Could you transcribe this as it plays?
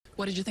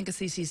What did you think of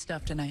CeCe's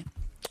stuff tonight?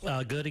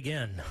 Good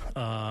again.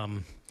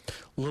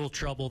 Little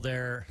trouble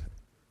there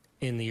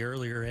in the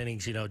earlier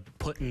innings, you know,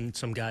 putting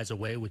some guys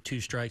away with 2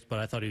 strikes, but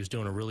I thought he was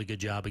doing a really good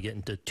job of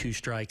getting to 2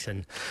 strikes,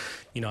 and,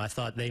 you know, I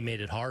thought they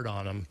made it hard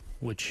on him,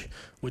 which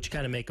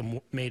kind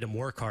of made him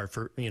work hard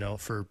for, you know,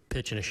 for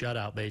pitching a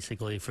shutout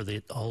basically for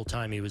the whole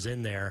time he was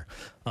in there.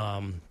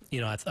 You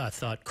know, I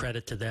thought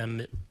credit to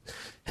them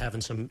having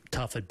some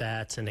tough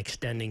at-bats and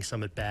extending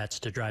some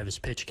at-bats to drive his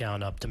pitch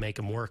count up to make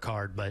him work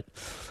hard, but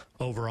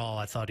overall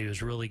I thought he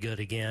was really good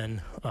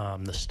again.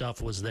 The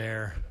stuff was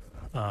there.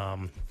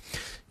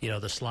 You know,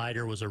 the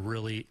slider was a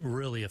really,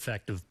 really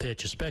effective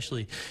pitch,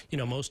 especially, you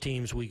know, most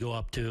teams we go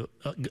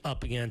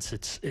up against,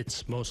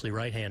 it's mostly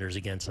right-handers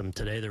against them.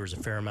 Today there was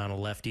a fair amount of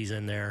lefties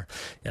in there,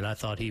 and I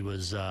thought he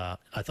was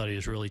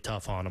really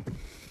tough on them.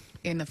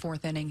 In the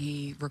 4th inning,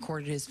 he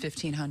recorded his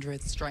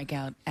 1,500th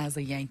strikeout as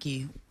a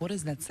Yankee. What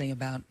does that say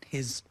about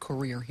his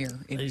career here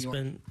in New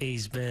York?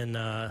 He's been,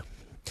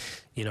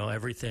 you know,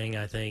 everything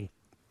I think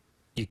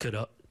you could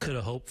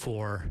have hoped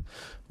for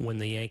when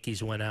the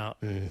Yankees went out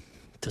and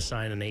to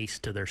sign an ace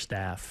to their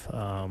staff.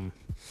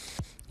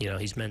 You know,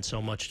 he's meant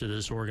so much to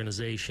this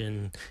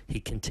organization. He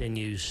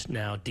continues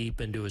now deep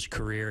into his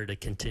career to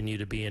continue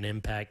to be an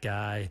impact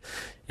guy,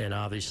 and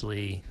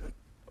obviously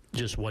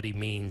just what he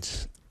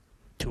means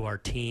to our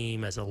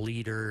team as a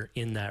leader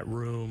in that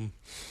room.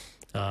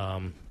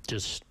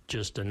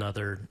 Just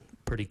another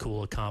pretty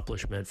cool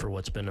accomplishment for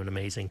what's been an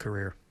amazing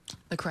career.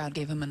 The crowd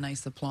gave him a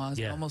nice applause.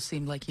 Yeah. It almost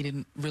seemed like he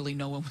didn't really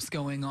know what was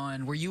going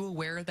on. Were you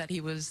aware that he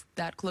was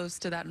that close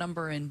to that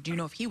number, and do you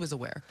know if he was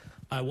aware?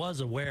 I was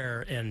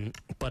aware,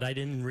 but I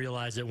didn't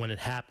realize it when it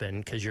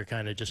happened because you're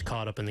kind of just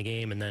caught up in the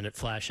game, and then it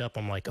flashed up.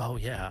 I'm like, oh,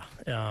 yeah.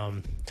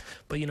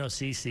 But, you know,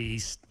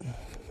 CeCe's,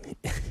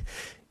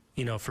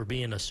 you know, for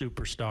being a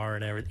superstar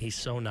and everything, he's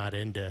so not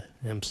into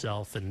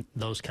himself and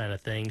those kind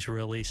of things,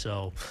 really.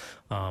 So,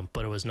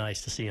 but it was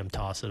nice to see him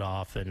toss it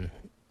off, and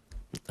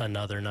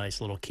another nice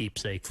little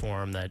keepsake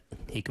for him that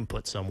he can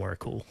put somewhere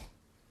cool.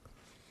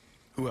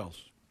 Who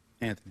else?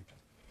 Anthony.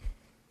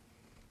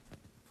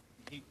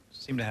 He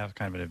seemed to have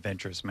kind of an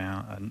adventurous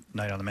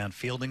night on the mound,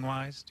 fielding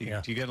wise. Do you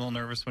get a little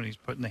nervous when he's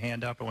putting the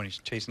hand up or when he's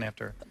chasing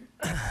after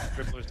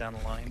dribblers down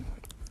the line?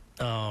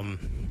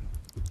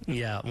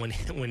 Yeah,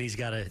 when he's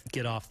got to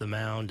get off the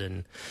mound,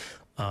 and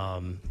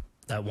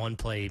that one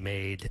play he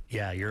made,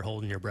 yeah, you're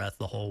holding your breath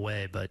the whole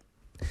way, but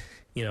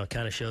you know, it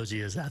kind of shows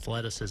you his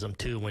athleticism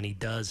too when he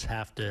does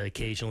have to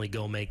occasionally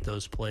go make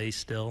those plays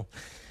still.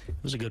 It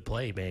was a good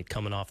play he made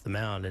coming off the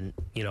mound, and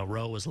you know,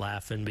 Rowe was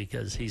laughing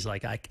because he's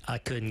like, I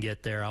couldn't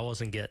get there, I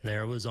wasn't getting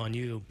there, it was on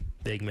you,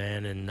 big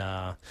man. And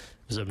it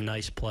was a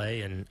nice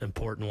play and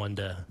important one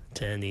to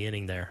end the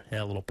inning there.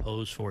 Had a little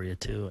pose for you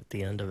too at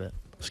the end of it.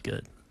 It was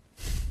good.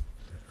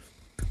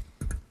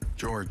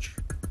 George.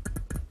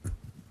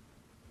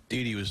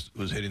 Didi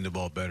was hitting the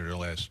ball better the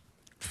last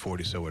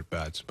 40 so at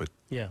bats, but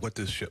yeah. What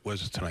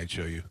does tonight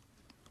show you?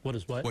 What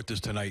is what? What does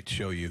tonight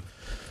show you?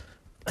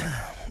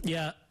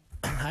 Yeah,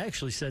 I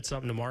actually said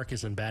something to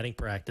Marcus in batting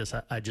practice.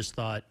 I just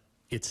thought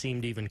it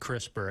seemed even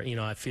crisper. You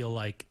know, I feel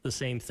like the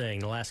same thing.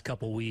 The last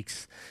couple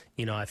weeks,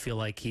 you know, I feel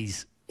like he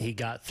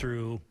got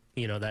through,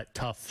 you know, that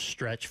tough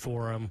stretch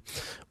for him,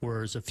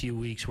 whereas a few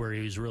weeks where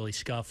he was really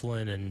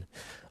scuffling and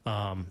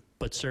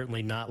but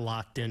certainly not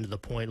locked into the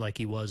point like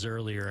he was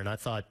earlier. And I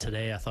thought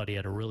today, he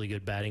had a really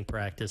good batting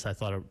practice. I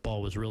thought a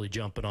ball was really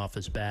jumping off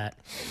his bat.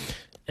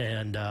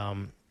 And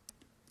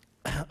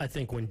I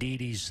think when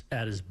Didi's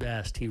at his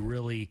best, he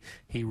really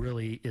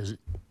is,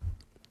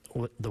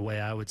 the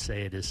way I would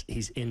say it is,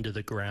 he's into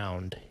the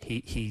ground.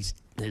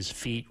 His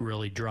feet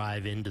really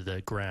drive into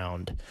the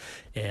ground,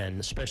 and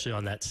especially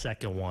on that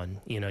second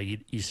one, you know,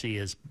 you see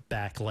his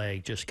back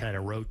leg just kind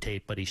of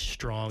rotate, but he's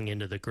strong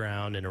into the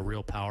ground in a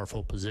real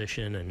powerful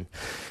position, and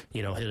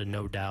you know, hit a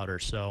no-doubter.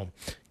 So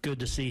good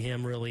to see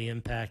him really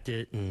impact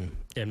it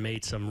and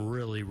made some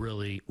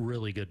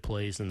really good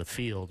plays in the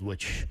field,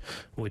 which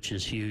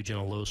is huge in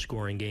a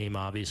low-scoring game,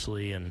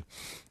 obviously, and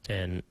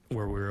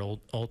where we were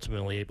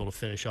ultimately able to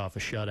finish off a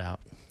shutout.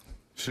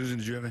 Susan,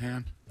 did you have a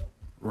hand?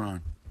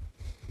 Ron.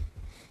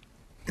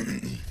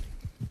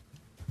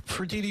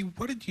 For Didi,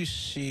 what did you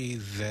see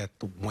that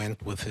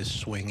went with his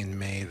swing in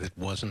May that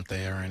wasn't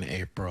there in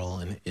April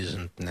and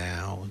isn't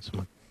now?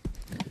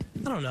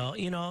 I don't know.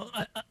 You know,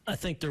 I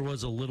think there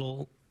was a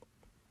level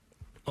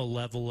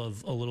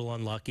of a little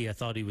unlucky. I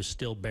thought he was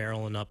still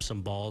barreling up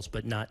some balls,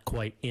 but not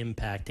quite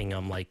impacting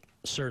them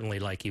certainly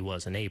like he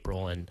was in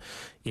April. And,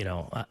 you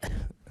know, I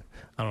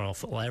don't know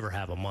if we'll ever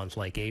have a month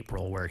like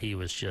April where he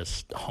was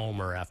just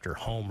homer after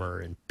homer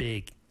and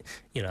big.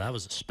 You know, that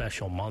was a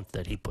special month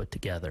that he put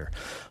together.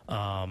 You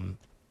know,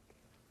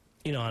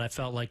 and I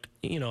felt like,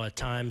 you know, at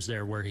times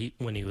there where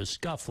when he was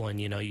scuffling,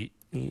 you know, you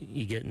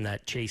get in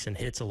that chasing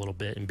hits a little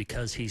bit, and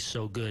because he's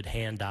so good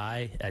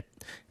hand-eye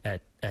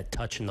at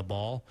touching the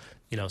ball,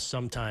 you know,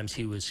 sometimes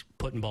he was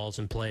putting balls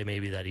in play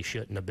maybe that he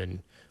shouldn't have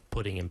been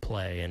putting in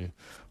play. And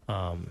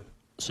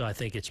so I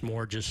think it's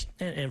more just,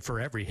 and for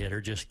every hitter,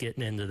 just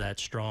getting into that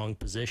strong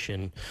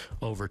position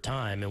over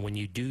time. And when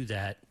you do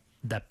that,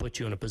 that puts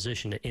you in a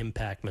position to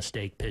impact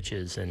mistake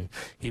pitches, and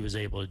he was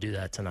able to do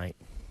that tonight.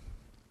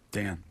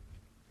 Dan.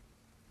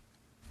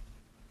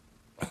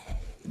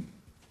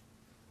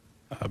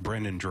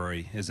 Brandon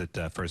Drury is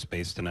at first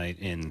base tonight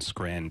in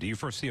Scranton. Do you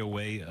foresee a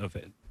way of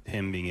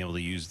him being able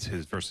to use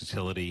his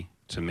versatility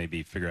to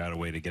maybe figure out a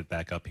way to get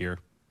back up here,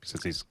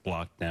 since he's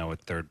blocked now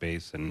at third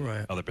base and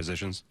other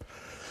positions?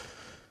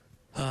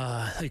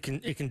 It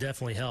can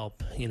definitely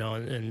help,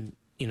 and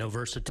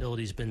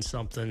versatility's been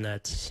something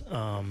that's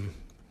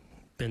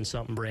been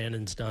something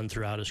Brandon's done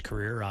throughout his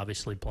career,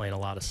 obviously playing a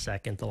lot of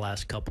second the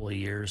last couple of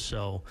years.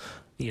 So,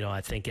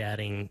 I think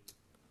adding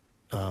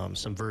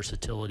some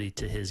versatility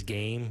to his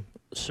game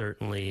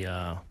certainly,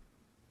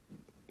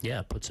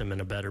 puts him in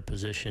a better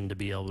position to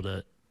be able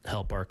to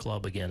help our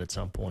club again at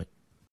some point.